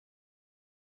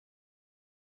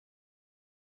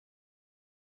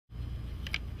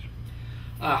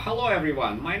Hello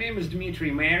everyone, my name is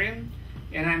Dmitry Marin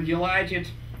and I'm delighted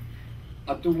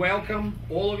to welcome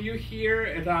all of you here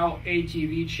at our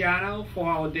ATV channel for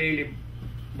our daily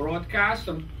broadcast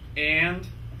and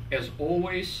as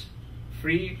always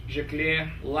free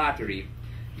Jacqueline lottery.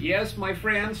 Yes, my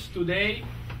friends, today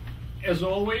as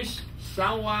always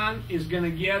someone is gonna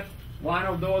get one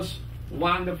of those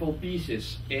wonderful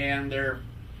pieces, and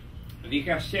we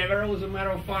have several as a matter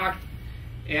of fact,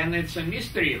 and it's a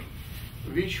mystery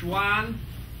which one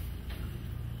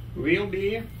will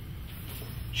be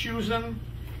chosen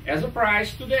as a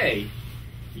prize today.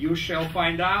 You shall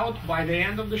find out by the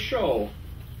end of the show.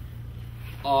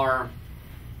 Our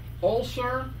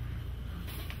author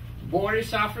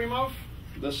Boris Afremov,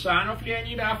 the son of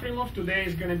Leonid Afremov, today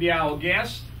is going to be our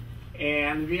guest,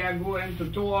 and we are going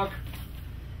to talk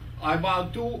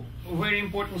about two very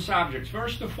important subjects.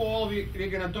 First of all, we're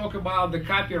going to talk about the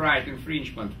copyright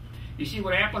infringement. You see,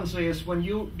 what happens is when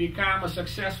you become a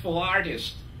successful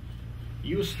artist,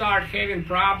 you start having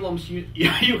problems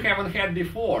you haven't had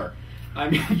before. I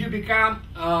mean, you become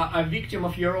a victim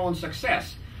of your own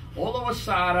success. All of a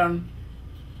sudden,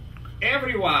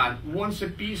 everyone wants a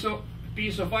piece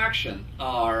of action,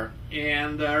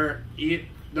 and the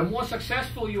more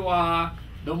successful you are,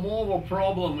 the more of a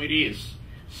problem it is.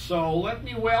 So let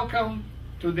me welcome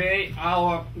today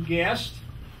our guest,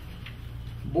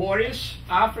 Boris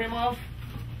Afremov,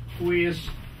 who is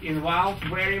involved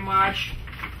very much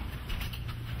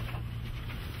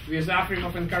with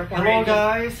Afremov Incorporated. Hello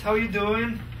guys, how you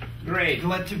doing? Great.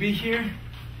 Glad to be here.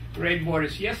 Great,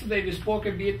 Boris. Yesterday we spoke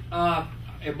a bit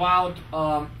about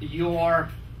your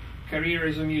career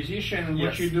as a musician and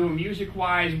what you do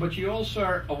music-wise, but you also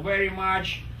are very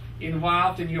much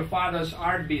involved in your father's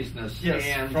art business. Yes,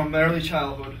 and from early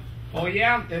childhood. Oh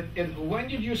yeah, and when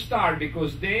did you start?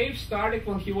 Because Dave started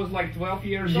when he was like 12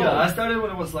 years old. Yeah, I started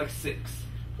when I was like 6.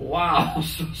 Wow,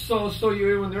 so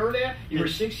you even earlier? You were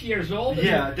 6 years old?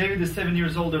 Yeah, David is 7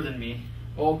 years older than me.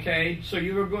 Okay, so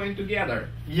you were going together?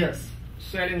 Yes.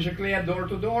 Selling Jacqueline door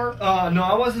to door? No,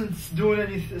 I wasn't doing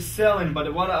any selling,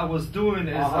 but what I was doing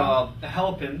is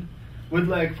helping with,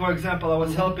 like, for example, I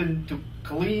was helping to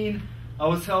clean, I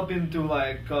was helping to,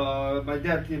 like, my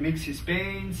dad mix his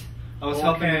paints. I was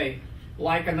helping,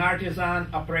 like an artisan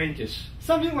apprentice.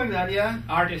 Something like that, yeah.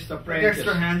 Artist apprentice.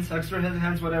 Extra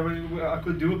hands, whatever I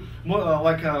could do. More,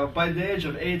 by the age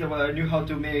of 8, I knew how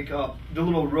to make the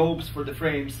little ropes for the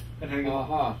frames and hang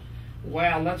them.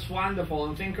 Well, that's wonderful.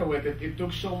 And think of it. It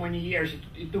took so many years.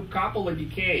 It took a couple of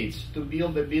decades to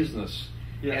build a business.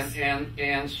 Yes.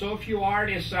 And so few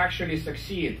artists actually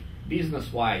succeed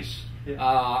business-wise. Yeah.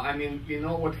 I mean, you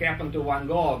know what happened to Van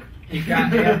Gogh. He had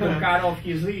to cut off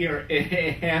his ear,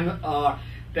 and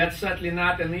that's certainly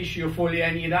not an issue for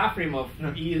Leonid Afremov.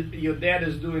 No. Your dad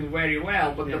is doing very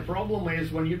well, but the problem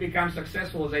is when you become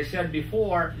successful, as I said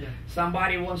before,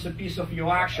 somebody wants a piece of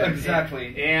your action.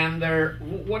 Exactly. And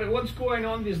what's going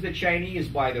on with the Chinese,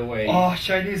 by the way? Oh,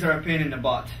 Chinese are a pain in the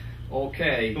butt.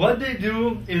 Okay. What they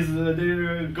do is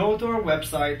they go to our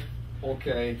website,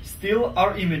 steal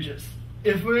our images.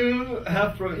 If we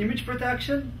have image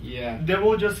protection, they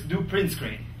will just do print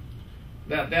screen.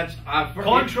 That's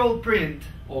control print.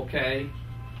 Okay.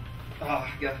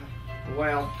 Yeah.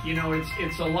 Well, you know,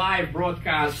 it's a live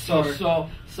broadcast,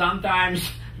 so sometimes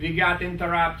we got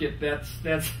interrupted.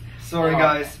 That's. Sorry,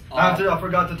 guys. I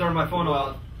forgot to turn my phone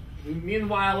off.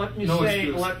 Meanwhile, let me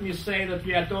say that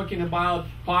we are talking about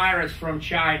pirates from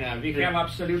China. We have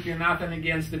absolutely nothing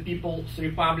against the People's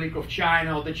Republic of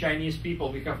China or the Chinese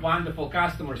people. We have wonderful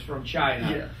customers from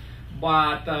China. Yeah.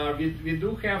 But we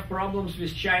do have problems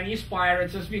with Chinese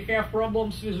pirates as we have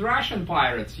problems with Russian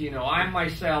pirates. You know, I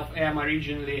myself am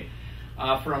originally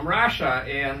from Russia,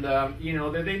 and you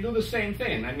know, they do the same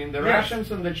thing. I mean, the Russians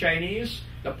and the Chinese,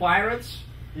 the pirates.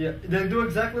 Yeah, they do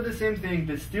exactly the same thing.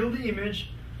 They steal the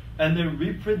image and they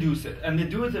reproduce it, and they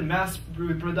do it in mass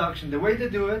reproduction. The way they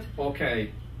do it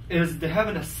is they have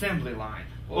an assembly line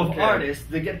of artists.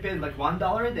 They get paid like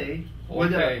 $1 a day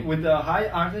with a high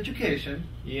art education.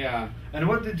 Yeah. And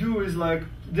what they do is, like,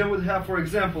 they would have, for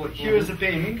example, here's a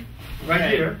painting right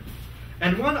here,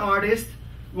 and one artist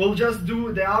will just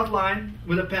do the outline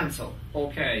with a pencil.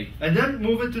 And then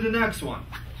move it to the next one.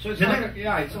 So it's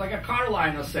it's like a car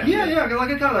line assembly. Yeah, like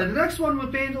a car line. The next one will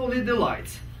paint only the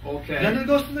lights. Then it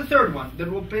goes to the third one that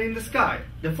will paint the sky.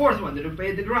 The fourth one that will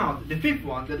paint the ground. The fifth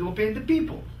one that will paint the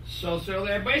people. So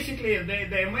they're basically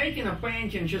they're making a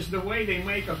painting just the way they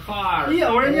make a car.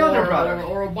 Yeah, or any other product.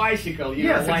 Or a bicycle. You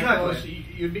know, like those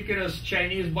ubiquitous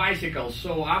Chinese bicycles.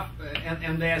 So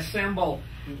and they assemble.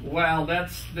 Well,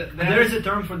 there is a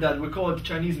term for that. We call it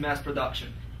Chinese mass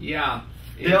production. Yeah.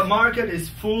 The market is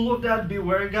full of that.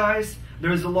 Beware, guys.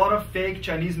 There is a lot of fake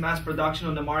Chinese mass production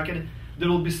on the market that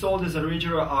will be sold as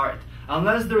original art.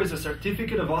 Unless there is a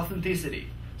certificate of authenticity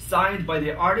signed by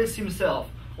the artist himself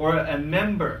or a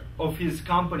member of his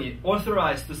company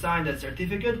authorized to sign that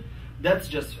certificate, that's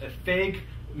just a fake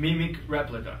mimic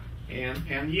replica.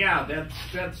 And yeah,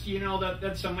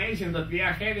 that's amazing that we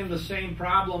are having the same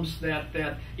problems that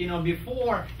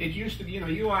before it used to be.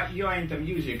 You are into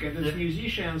music, and there's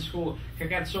musicians who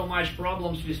had so much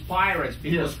problems with pirates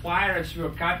because pirates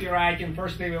were copywriting.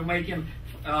 First they were making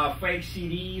fake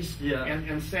CDs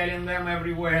and selling them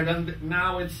everywhere. Then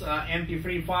now it's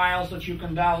MP3 files that you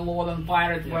can download on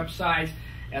pirate websites.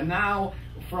 And now,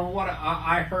 from what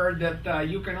I heard, that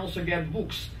you can also get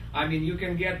books. I mean, you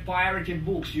can get pirated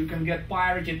books, you can get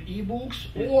pirated ebooks,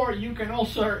 or you can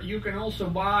also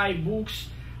buy books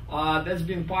that's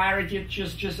been pirated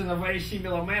just in a very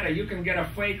similar manner. You can get a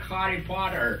fake Harry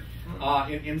Potter.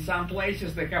 In some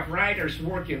places they have writers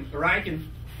writing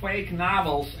fake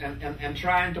novels and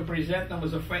trying to present them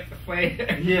as a fake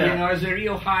as a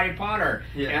real Harry Potter.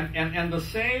 And the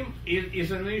same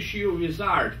is an issue with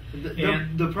art.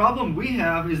 The problem we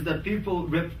have is that people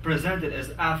represent it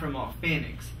as Afremov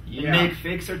paintings and make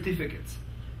fake certificates.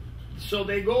 So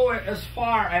they go as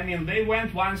far. I mean, they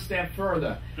went one step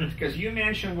further because you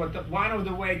mentioned one of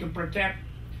the way to protect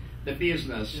the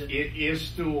business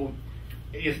is to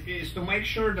make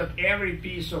sure that every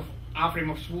piece of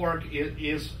Afremov's work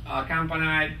is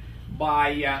accompanied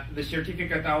by the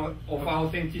certificate of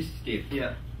authenticity.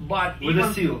 But with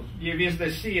the seal. With the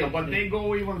seal. But they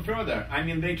go even further. I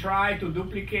mean, they try to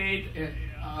duplicate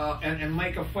and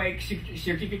make a fake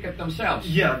certificate themselves.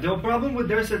 Yeah, the problem with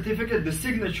their certificate, the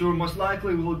signature most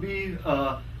likely will be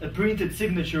a printed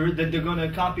signature that they're going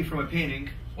to copy from a painting.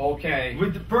 Okay.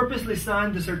 With purposely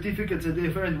signed the certificates a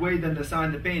different way than they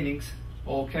sign the paintings.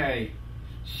 Okay.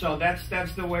 So that's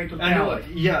the way to tell it.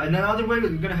 Yeah, and another way we're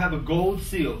going to have a gold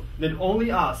seal that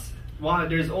only us.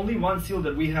 There's only one seal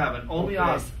that we have, and only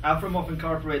us, Afremov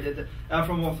Incorporated,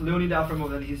 Leonid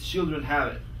Afremov, and his children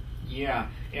have it. Yeah,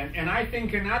 and I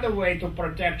think another way to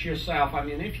protect yourself. I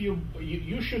mean, if you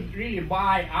should really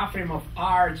buy Afremov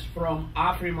arts from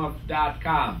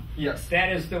Afremov.com. Yes,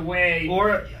 that is the way.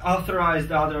 Or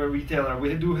authorized other retailer.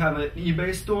 We do have an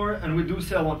eBay store, and we do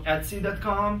sell on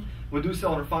Etsy.com. We do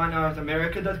sell on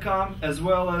FineArtAmerica.com as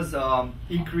well as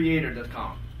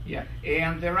eCreator.com. Yeah,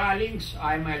 and there are links.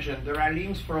 I imagine there are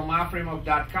links from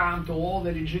Afremov.com to all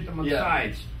the legitimate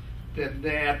sites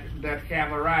that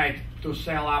have a right to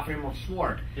sell Afremov's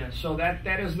work. So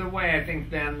that is the way I think.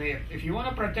 Then, if you want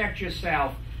to protect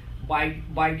yourself by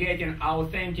getting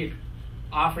authentic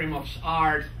Afremov's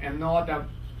art and not a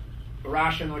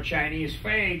Russian or Chinese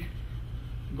fake,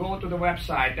 go to the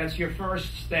website. That's your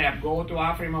first step. Go to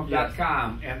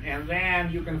Afremov.com and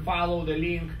then you can follow the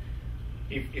link.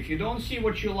 If you don't see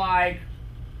what you like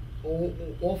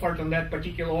offered on that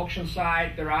particular auction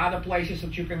site, there are other places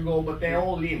that you can go, but they're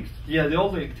all linked. Yeah, they're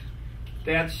all linked.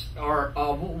 That's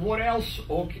what else?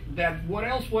 Okay, what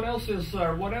else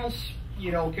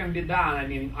can be done? I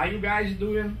mean, are you guys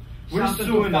doing? We're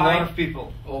suing a lot of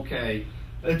people. Okay.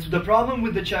 It's the problem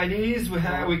with the Chinese. We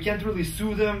can't really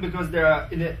sue them because they're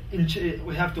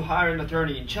we have to hire an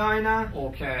attorney in China.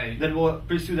 Okay. That will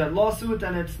pursue that lawsuit,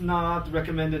 and it's not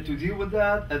recommended to deal with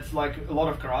that. It's like a lot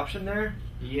of corruption there.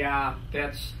 Yeah,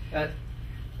 that's.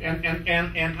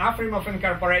 And Afremov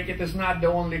Incorporated is not the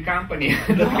only company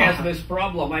that has this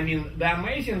problem. I mean, the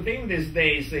amazing thing these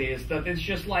days is that it's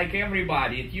just like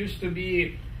everybody. It used to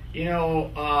be,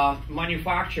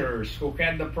 manufacturers who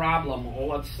had the problem,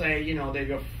 or let's say, they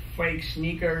were fake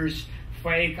sneakers,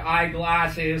 fake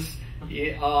eyeglasses,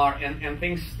 and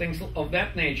things of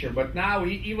that nature. But now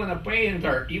even a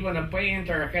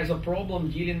painter has a problem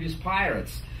dealing with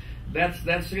pirates.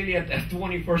 That's really a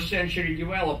 21st century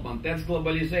development. That's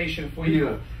globalization for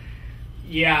you.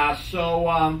 Yeah.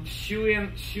 So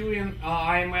suing.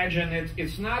 I imagine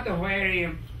it's not a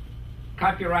very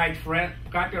copyright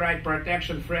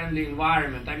protection friendly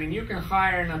environment. I mean, you can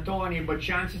hire an attorney, but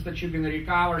chances that you can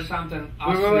recover something.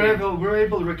 We're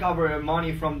able to recover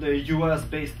money from the U.S.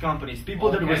 based companies.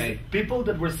 People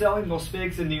that were selling those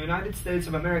fakes in the United States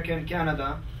of America and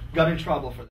Canada got in trouble for that.